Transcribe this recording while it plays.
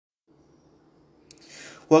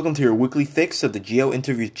Welcome to your weekly fix of the Geo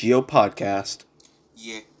Interviews Geo podcast.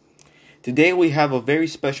 Yeah. Today we have a very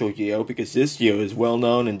special Geo because this Geo is well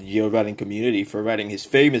known in the Geo writing community for writing his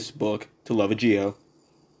famous book, To Love a Geo.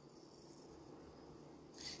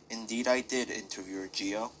 Indeed, I did interview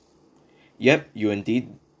Geo. Yep, you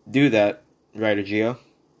indeed do that, writer Geo.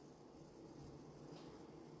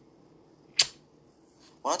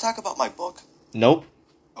 Want to talk about my book? Nope.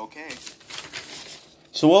 Okay.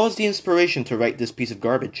 So what was the inspiration to write this piece of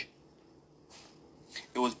garbage?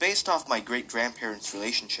 It was based off my great-grandparents'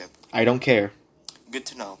 relationship. I don't care. Good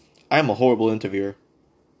to know. I am a horrible interviewer.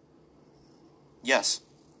 Yes.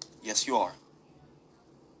 Yes, you are.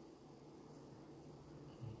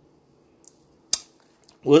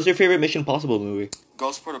 What was your favorite Mission Possible movie?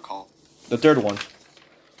 Ghost Protocol. The third one.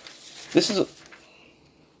 This is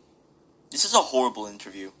a horrible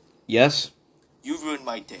interview. Yes? You ruined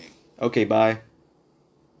my day. Okay, bye.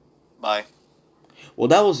 Bye. Well,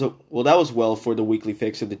 that was well for the weekly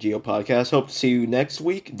fix of the Geo podcast. Hope to see you next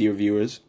week, dear viewers.